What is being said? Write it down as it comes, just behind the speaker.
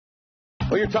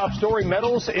Well, your top story,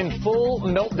 metals in full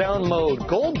meltdown mode.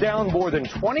 Gold down more than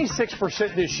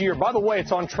 26% this year. By the way,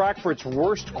 it's on track for its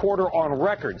worst quarter on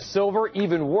record. Silver,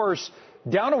 even worse,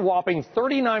 down a whopping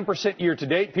 39% year to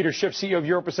date. Peter Schiff, CEO of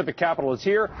Euro Pacific Capital, is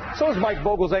here. So is Mike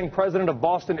Vogelsang, president of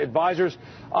Boston Advisors.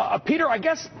 Peter, I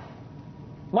guess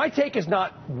my take is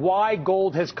not why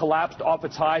gold has collapsed off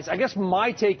its highs. I guess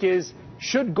my take is,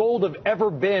 should gold have ever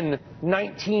been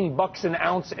 $19 an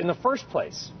ounce in the first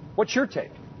place? What's your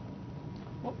take?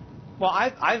 Well,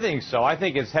 I think so. I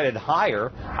think it's headed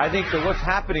higher. I think that what's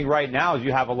happening right now is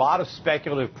you have a lot of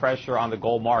speculative pressure on the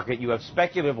gold market. You have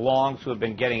speculative longs who have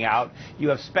been getting out. You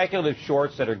have speculative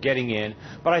shorts that are getting in.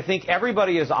 But I think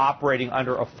everybody is operating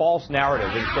under a false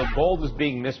narrative, and so gold is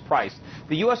being mispriced.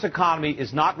 The U.S. economy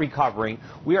is not recovering.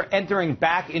 We are entering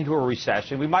back into a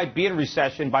recession. We might be in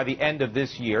recession by the end of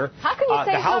this year. How can you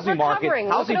say the housing market,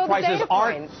 housing prices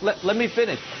aren't. Let me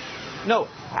finish. No,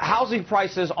 housing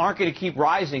prices aren't going to keep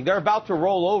rising. They're about to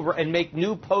roll over and make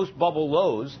new post-bubble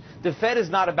lows. The Fed is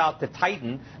not about to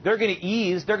tighten. They're going to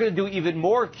ease. They're going to do even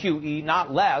more QE,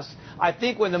 not less. I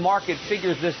think when the market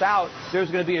figures this out, there's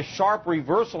going to be a sharp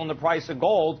reversal in the price of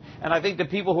gold. And I think the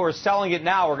people who are selling it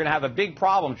now are going to have a big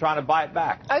problem trying to buy it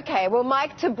back. Okay, well,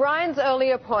 Mike, to Brian's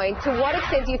earlier point, to what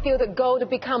extent do you feel that gold had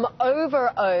become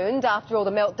over-owned after all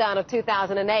the meltdown of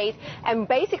 2008? And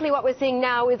basically what we're seeing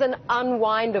now is an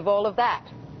unwind of all of that.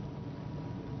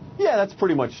 Yeah, that's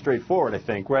pretty much straightforward, I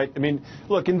think, right? I mean,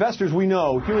 look, investors, we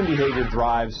know human behavior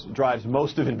drives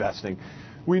most of investing.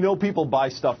 We know people buy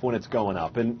stuff when it's going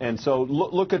up, and so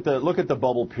look at the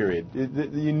bubble period.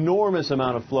 The enormous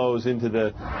amount of flows into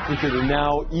the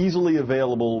now easily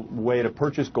available way to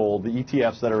purchase gold, the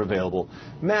ETFs that are available.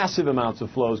 Massive amounts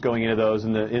of flows going into those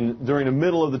during the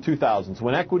middle of the 2000s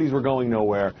when equities were going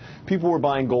nowhere. People were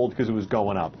buying gold because it was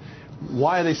going up.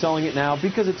 Why are they selling it now?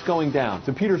 Because it's going down.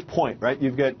 To Peter's point, right?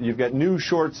 You've got new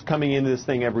shorts coming into this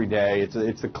thing every day.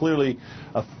 It's clearly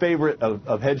a favorite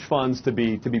of hedge funds to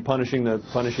be punishing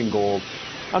gold.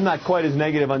 I'm not quite as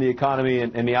negative on the economy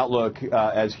and the outlook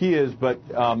as he is, but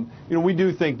we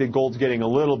do think that gold's getting a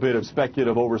little bit of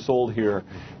speculative oversold here.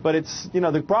 But it's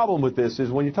the problem with this is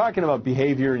when you're talking about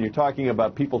behavior and you're talking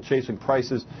about people chasing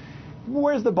prices.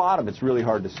 Where's the bottom? It's really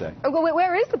hard to say. Well,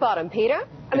 where is the bottom, Peter?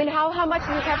 I mean, how much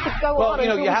does it have to go on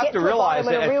until you we have get to to realize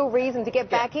a real reason to get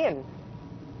back in?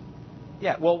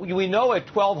 Yeah, well, we know at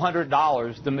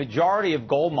 $1,200, the majority of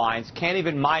gold mines can't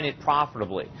even mine it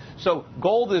profitably. So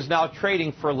gold is now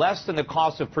trading for less than the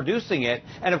cost of producing it.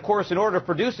 And, of course, in order to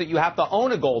produce it, you have to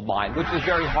own a gold mine, which is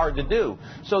very hard to do.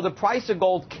 So the price of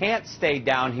gold can't stay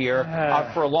down here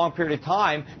for a long period of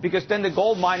time because then the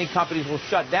gold mining companies will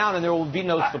shut down and there will be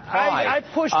no supply. I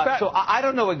push back. So I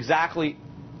don't know exactly.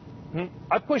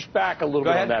 I push back a little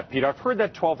bit on that, Peter. I've heard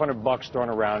that $1,200 thrown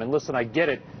around, and listen, I get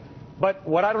it. But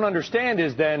what I don't understand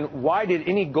is then why did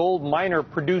any gold miner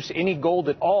produce any gold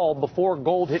at all before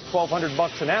gold hit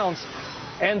 $1,200 an ounce?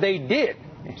 And they did.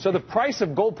 So the price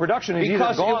of gold production has either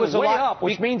gone way up,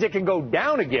 which means it can go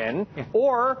down again,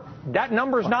 or that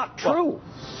number's not true.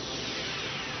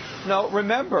 No,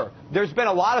 remember, there's been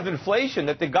a lot of inflation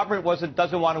that the government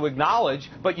doesn't want to acknowledge,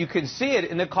 but you can see it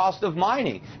in the cost of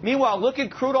mining. Meanwhile, look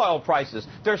at crude oil prices.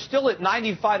 They're still at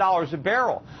 $95 a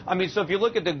barrel. I mean, so if you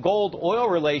look at the gold-oil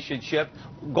relationship,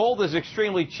 gold is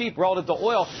extremely cheap relative to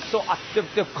oil. So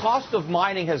the cost of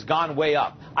mining has gone way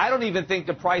up. I don't even think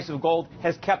the price of gold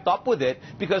has kept up with it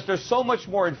because there's so much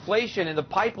more inflation in the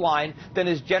pipeline than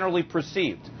is generally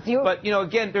perceived. But,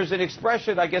 again, there's an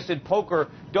expression, I guess, in poker,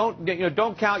 don't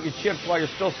count your chips while you're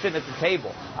still sitting at the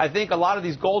table. I think a lot of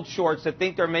these gold shorts that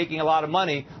think they're making a lot of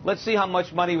money, let's see how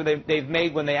much money they've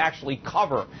made when they actually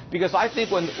cover. Because I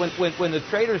think when the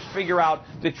traders figure out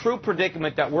the true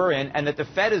predicament that we're in and that the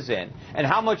Fed is in and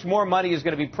how much more money is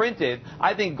going to be printed,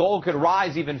 I think gold could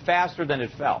rise even faster than it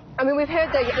fell. I mean, we've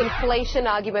heard the inflation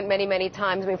argument many, many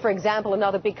times. I mean, for example,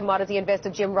 another big commodity investor,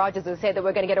 Jim Rogers, has said that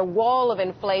we're going to get a wall of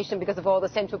inflation because of all the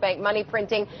central bank money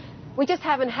printing. We just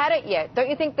haven't had it yet. Don't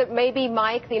you think that maybe,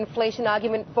 Mike, the inflation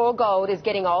argument for gold is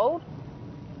getting old?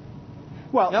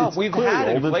 Well, no, we've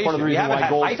had inflation. It's part of the reason why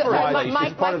gold.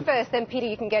 Mike first, then Peter,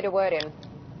 you can get a word in.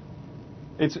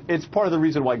 It's part of the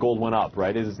reason why gold went up,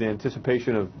 right? It is the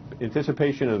anticipation of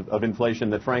inflation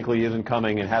that frankly isn't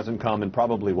coming and hasn't come and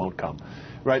probably won't come,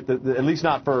 right? At least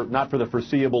not for the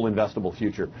foreseeable investable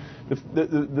future.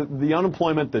 The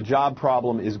unemployment, the job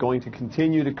problem is going to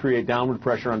continue to create downward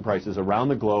pressure on prices around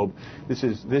the globe. This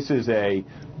is a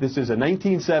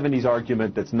 1970s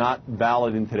argument that's not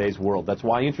valid in today's world. That's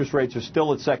why interest rates are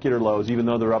still at secular lows, even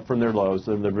though they're up from their lows,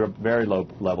 they're very low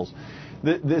levels.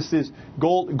 This is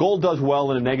gold. Gold does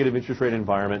well in a negative interest rate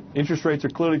environment. Interest rates are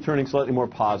clearly turning slightly more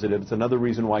positive. It's another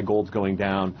reason why gold's going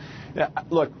down.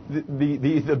 Look,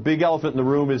 the big elephant in the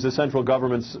room is the central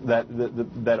governments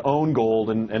that own gold,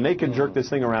 and they can jerk this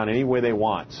thing around any way they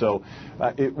want. So,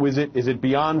 is it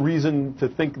beyond reason to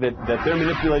think that they're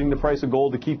manipulating the price of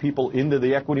gold to keep people into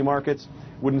the equity markets?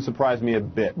 Wouldn't surprise me a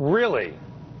bit. Really?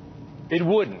 It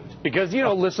wouldn't. Because,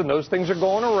 listen, those things are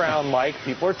going around, Mike.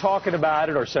 People are talking about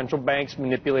it. Are central banks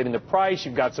manipulating the price?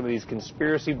 You've got some of these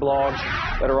conspiracy blogs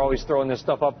that are always throwing this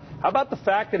stuff up. How about the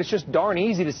fact that it's just darn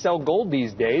easy to sell gold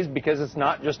these days because it's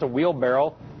not just a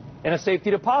wheelbarrow and a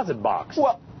safety deposit box?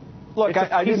 Well, look,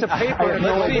 it's a piece of paper and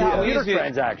a computer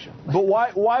transaction. But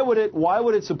why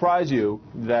would it surprise you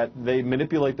that they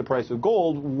manipulate the price of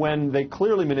gold when they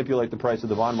clearly manipulate the price of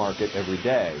the bond market every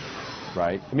day,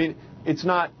 right? I mean, it's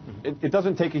not. It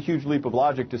doesn't take a huge leap of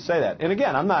logic to say that. And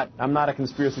again, I'm not a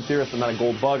conspiracy theorist. I'm not a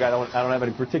gold bug. I don't have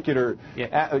any particular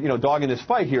dog in this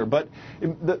fight here. But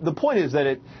the point is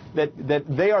that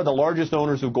they are the largest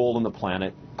owners of gold on the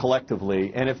planet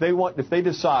collectively. And if they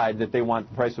decide that they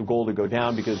want the price of gold to go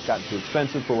down because it's gotten too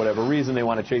expensive for whatever reason, they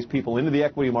want to chase people into the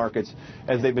equity markets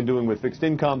as they've been doing with fixed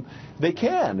income, they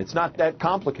can. It's not that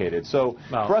complicated. So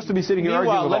for us to be sitting here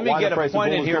arguing about why the price of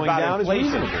gold is going down is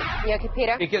reasonable. Yeah,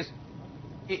 Peter. Because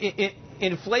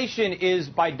inflation is,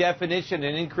 by definition,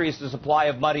 an increase in the supply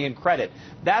of money and credit.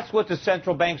 That's what the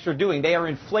central banks are doing. They are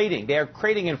inflating. They are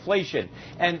creating inflation.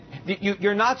 And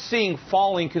you're not seeing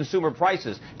falling consumer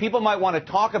prices. People might want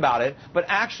to talk about it, but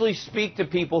actually speak to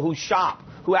people who shop,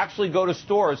 who actually go to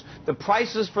stores. The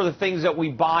prices for the things that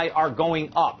we buy are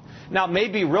going up. Now,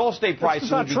 maybe real estate prices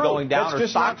would be going down or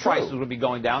stock prices would be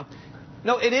going down.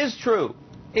 No, it is true.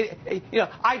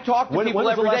 I talk to people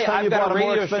every day. I've got a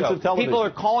radio show. People are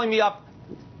calling me up.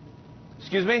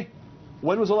 Excuse me?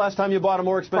 When was the last time you bought a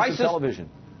more expensive television?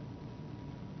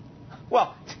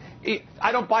 Well,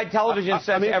 I don't buy television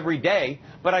sets every day.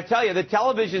 But I tell you, the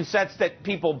television sets that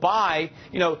people buy,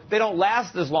 they don't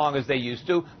last as long as they used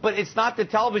to. But it's not the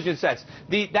television sets.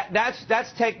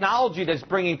 That's technology that's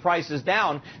bringing prices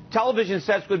down. Television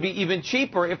sets would be even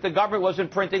cheaper if the government wasn't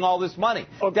printing all this money.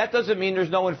 That doesn't mean there's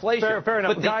no inflation. Fair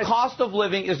enough. But the cost of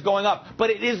living is going up.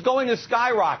 But it is going to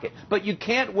skyrocket. But you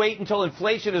can't wait until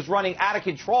inflation is running out of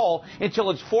control, until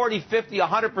it's 40, 50,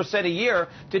 100% a year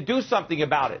to do something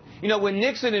about it. When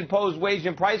Nixon imposed wage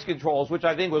and price controls, which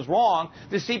I think was wrong,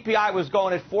 the CPI was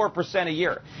going at 4% a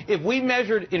year. If we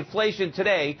measured inflation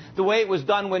today the way it was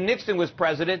done when Nixon was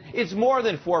president, it's more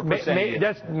than 4%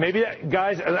 a year.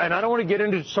 Guys, and I don't want to get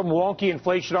into some wonky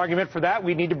inflation argument for that.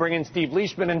 We need to bring in Steve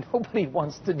Leishman, and nobody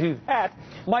wants to do that.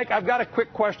 Mike, I've got a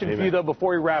quick question for you, though,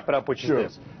 before we wrap it up, which is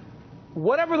this.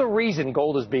 Whatever the reason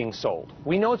gold is being sold,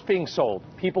 we know it's being sold.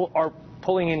 People are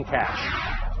pulling in cash.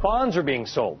 Bonds are being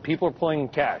sold. People are pulling in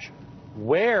cash.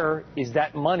 Where is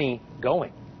that money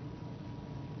going?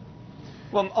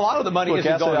 Well, a lot of the money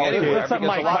isn't going anywhere.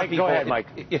 Go ahead, Mike.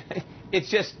 It's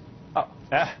just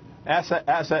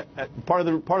asset. Part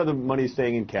of the money is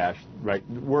staying in cash, right?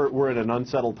 We're at an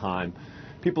unsettled time.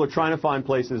 People are trying to find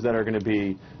places that are going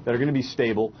to be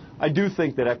stable. I do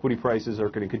think that equity prices are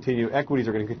going to continue. Equities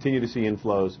are going to continue to see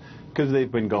inflows because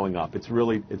they've been going up. It's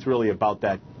really about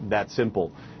that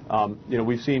simple.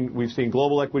 We've seen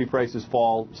global equity prices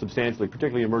fall substantially,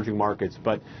 particularly emerging markets.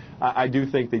 But I do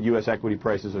think that U.S. equity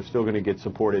prices are still going to get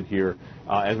supported here,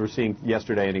 as we're seeing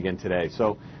yesterday and again today.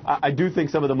 So I do think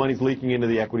some of the money's leaking into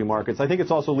the equity markets. I think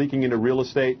it's also leaking into real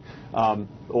estate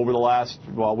over the last.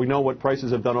 Well, we know what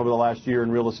prices have done over the last year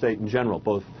in real estate in general,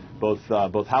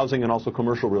 both housing and also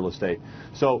commercial real estate.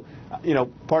 So,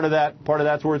 part of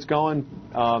that's where it's going.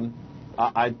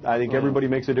 I think everybody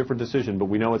makes a different decision, but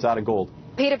we know it's out of gold.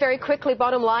 Peter, very quickly,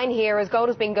 bottom line here, as gold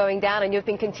has been going down and you've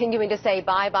been continuing to say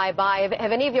buy, buy, buy,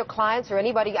 have any of your clients or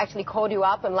anybody actually called you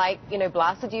up and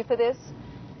blasted you for this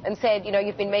and said,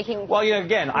 you've been making... Well,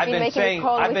 again, I've been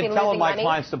telling my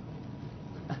clients to...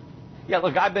 Yeah,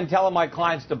 look, I've been telling my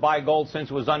clients to buy gold since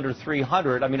it was under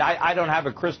 300. I mean, I don't have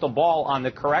a crystal ball on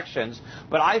the corrections,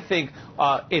 but I think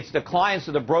it's the clients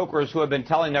of the brokers who have been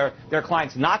telling their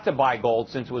clients not to buy gold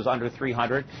since it was under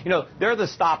 300. They're the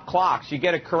stop clocks. You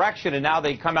get a correction, and now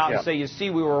they come out and say, you see,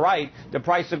 we were right. The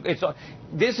price of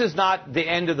this is not the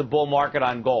end of the bull market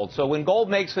on gold. So when gold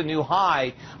makes a new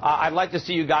high, I'd like to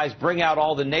see you guys bring out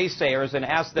all the naysayers and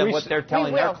ask them what they're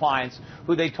telling their clients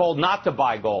who they told not to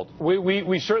buy gold.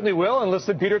 We certainly will. And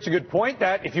listen, Peter, it's a good point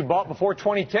that if you bought before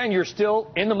 2010, you're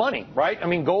still in the money, right? I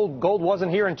mean, gold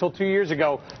wasn't here until 2 years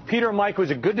ago. Peter and Mike, it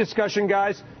was a good discussion,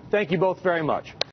 guys. Thank you both very much.